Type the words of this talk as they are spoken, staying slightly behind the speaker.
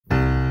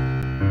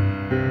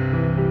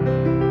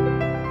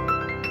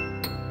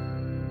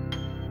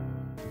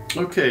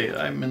Okay,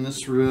 I'm in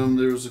this room.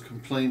 There was a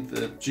complaint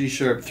that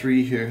G-sharp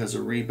 3 here has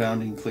a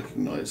rebounding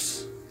clicking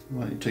noise.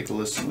 Why don't you take a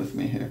listen with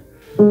me here?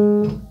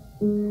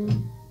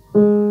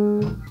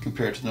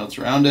 Compare it to notes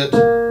around it.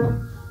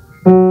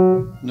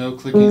 No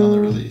clicking on the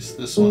release.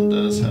 This one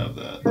does have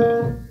that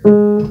though.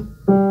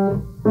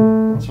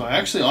 So I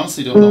actually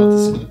honestly don't know what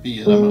this is going to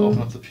be, and I'm going to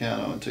open up the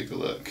piano and take a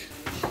look.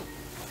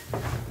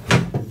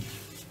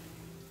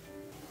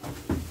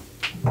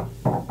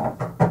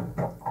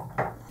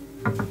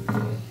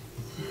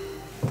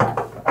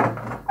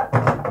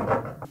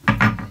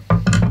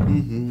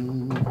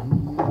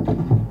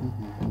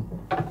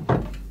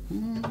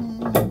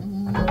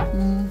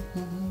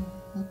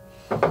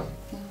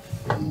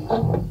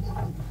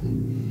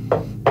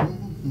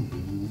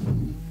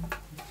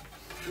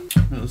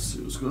 Let's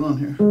see what's going on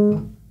here.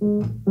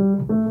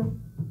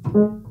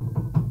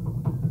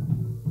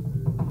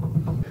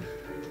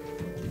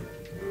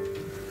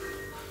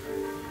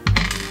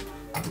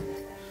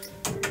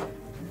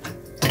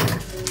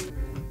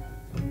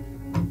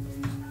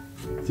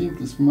 I think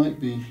this might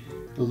be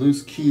a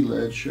loose key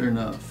lead, sure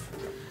enough.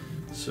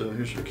 So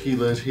here's your key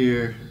lead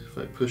here. If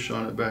I push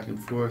on it back and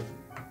forth,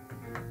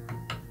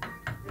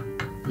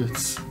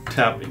 it's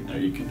tapping there,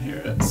 you can hear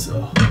it.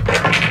 So,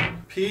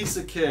 piece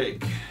of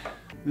cake.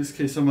 In this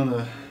case, I'm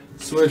gonna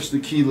swedge the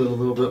key lid a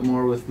little bit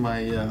more with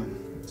my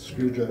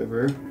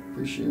screwdriver.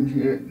 Push in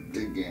here,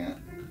 dig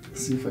in.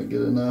 See if I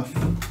get enough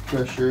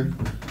pressure.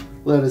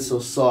 Lead is so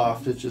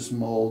soft, it just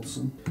molds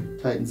and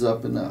tightens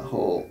up in that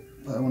hole.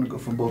 I want to go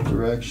from both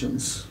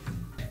directions.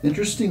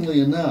 Interestingly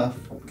enough,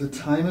 the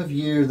time of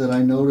year that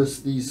I notice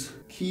these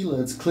key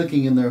lids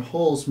clicking in their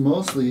holes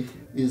mostly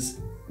is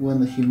when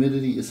the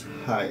humidity is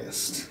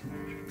highest.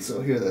 So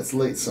here, that's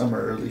late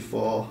summer, early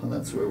fall, and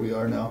that's where we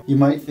are now. You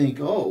might think,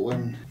 oh,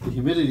 when the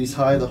humidity is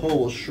high, the hole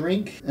will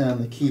shrink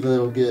and the key lid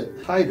will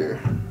get tighter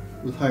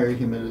with higher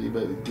humidity,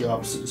 but the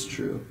opposite is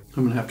true.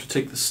 I'm gonna have to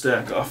take the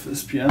stack off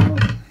this piano.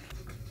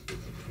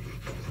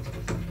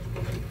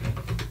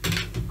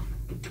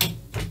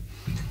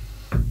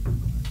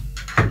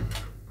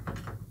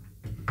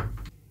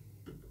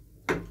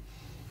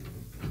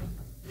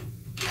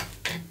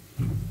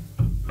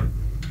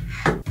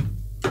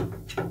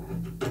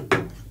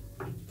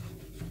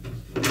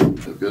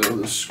 I've got all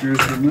the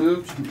screws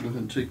removed. I'm gonna go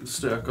ahead and take the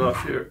stack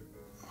off here.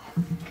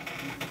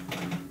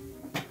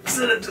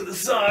 Set it to the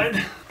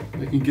side.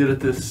 I can get at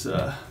this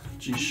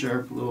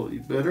G-sharp a little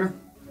better.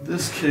 In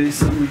this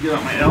case, I'm gonna get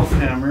out my elf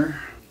hammer.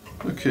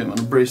 Okay, I'm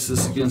gonna brace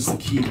this against the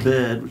key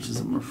bed, which is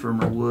a more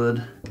firmer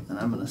wood, and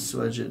I'm gonna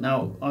swedge it.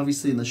 Now,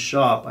 obviously in the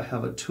shop, I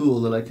have a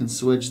tool that I can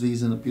swedge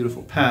these in a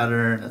beautiful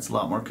pattern. It's a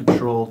lot more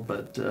controlled,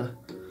 but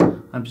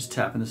I'm just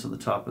tapping this on the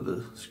top of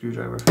the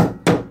screwdriver.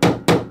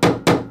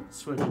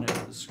 Swedging it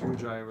with a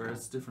screwdriver.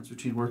 It's the difference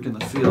between working in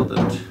the field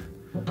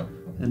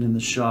and in the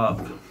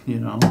shop, you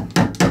know.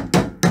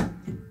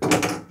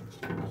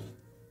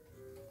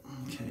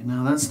 Okay,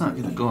 now that's not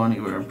going to go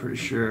anywhere, I'm pretty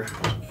sure.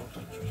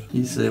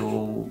 You say,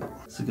 well,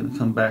 is it going to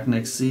come back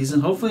next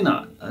season? Hopefully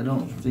not. I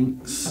don't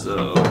think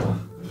so.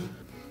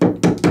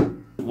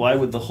 Why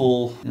would the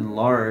hole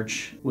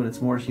enlarge when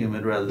it's more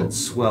humid rather than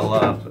swell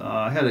up?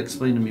 I had it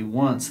explained to me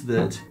once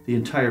that the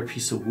entire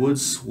piece of wood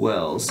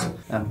swells,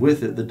 and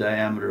with it the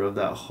diameter of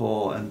that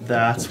hole, and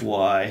that's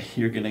why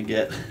you're going to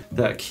get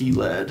that key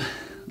lead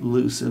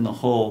loose in the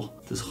hole.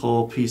 This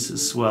whole piece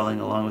is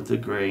swelling along with the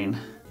grain.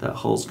 That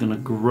hole's going to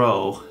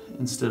grow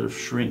instead of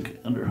shrink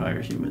under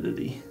higher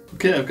humidity.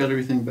 Okay, I've got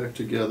everything back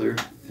together,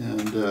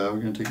 and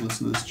we're going to take a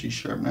listen to this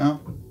G-sharp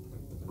now.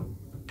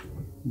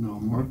 No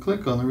more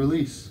click on the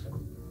release.